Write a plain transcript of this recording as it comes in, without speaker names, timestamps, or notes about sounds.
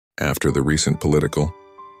After the recent political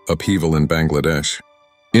upheaval in Bangladesh,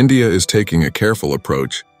 India is taking a careful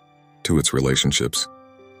approach to its relationships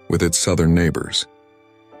with its southern neighbors.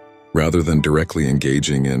 Rather than directly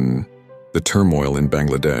engaging in the turmoil in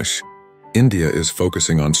Bangladesh, India is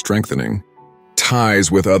focusing on strengthening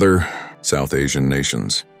ties with other South Asian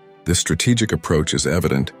nations. This strategic approach is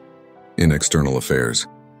evident in external affairs.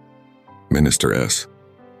 Minister S.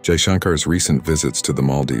 Jaishankar's recent visits to the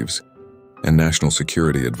Maldives and National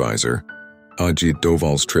Security Advisor Ajit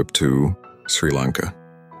Doval's trip to Sri Lanka.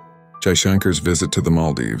 Jaishankar's visit to the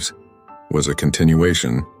Maldives was a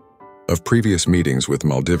continuation of previous meetings with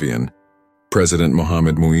Maldivian President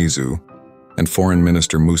Mohamed Muizzu and Foreign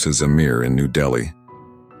Minister Musa Zamir in New Delhi.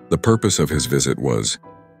 The purpose of his visit was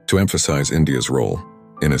to emphasize India's role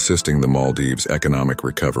in assisting the Maldives' economic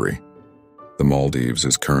recovery. The Maldives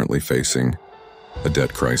is currently facing a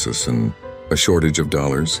debt crisis and a shortage of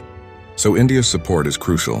dollars, so India's support is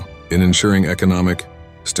crucial in ensuring economic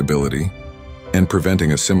stability and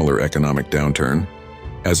preventing a similar economic downturn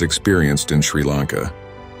as experienced in Sri Lanka.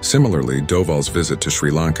 Similarly, Doval's visit to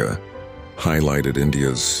Sri Lanka highlighted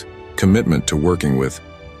India's commitment to working with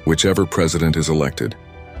whichever president is elected.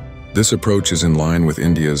 This approach is in line with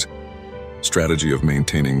India's strategy of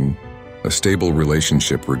maintaining a stable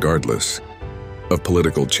relationship regardless of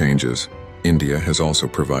political changes. India has also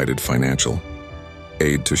provided financial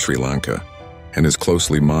aid to Sri Lanka and is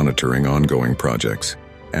closely monitoring ongoing projects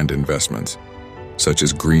and investments, such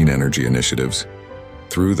as green energy initiatives,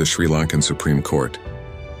 through the Sri Lankan Supreme Court.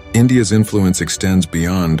 India's influence extends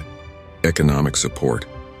beyond economic support.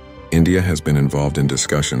 India has been involved in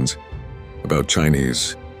discussions about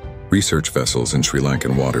Chinese research vessels in Sri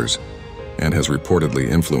Lankan waters and has reportedly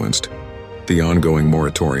influenced the ongoing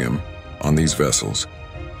moratorium on these vessels,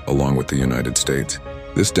 along with the United States.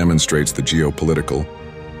 This demonstrates the geopolitical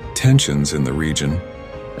tensions in the region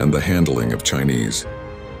and the handling of Chinese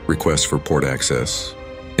requests for port access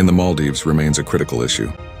in the Maldives remains a critical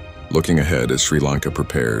issue. Looking ahead as Sri Lanka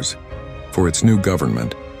prepares for its new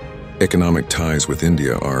government, economic ties with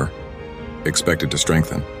India are expected to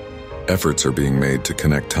strengthen. Efforts are being made to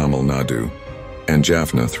connect Tamil Nadu and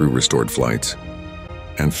Jaffna through restored flights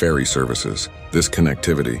and ferry services. This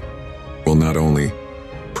connectivity will not only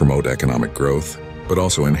promote economic growth, but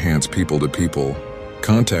also enhance people-to-people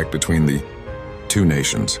contact between the two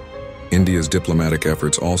nations. India's diplomatic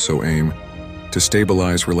efforts also aim to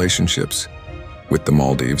stabilize relationships with the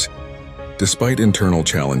Maldives, despite internal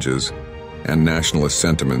challenges and nationalist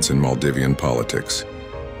sentiments in Maldivian politics.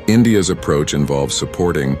 India's approach involves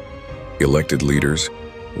supporting elected leaders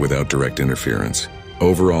without direct interference.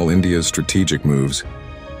 Overall, India's strategic moves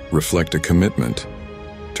reflect a commitment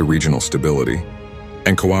to regional stability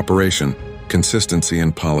and cooperation. Consistency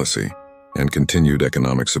in policy and continued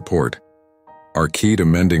economic support are key to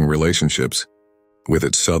mending relationships with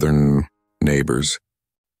its southern neighbors,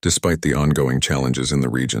 despite the ongoing challenges in the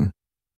region.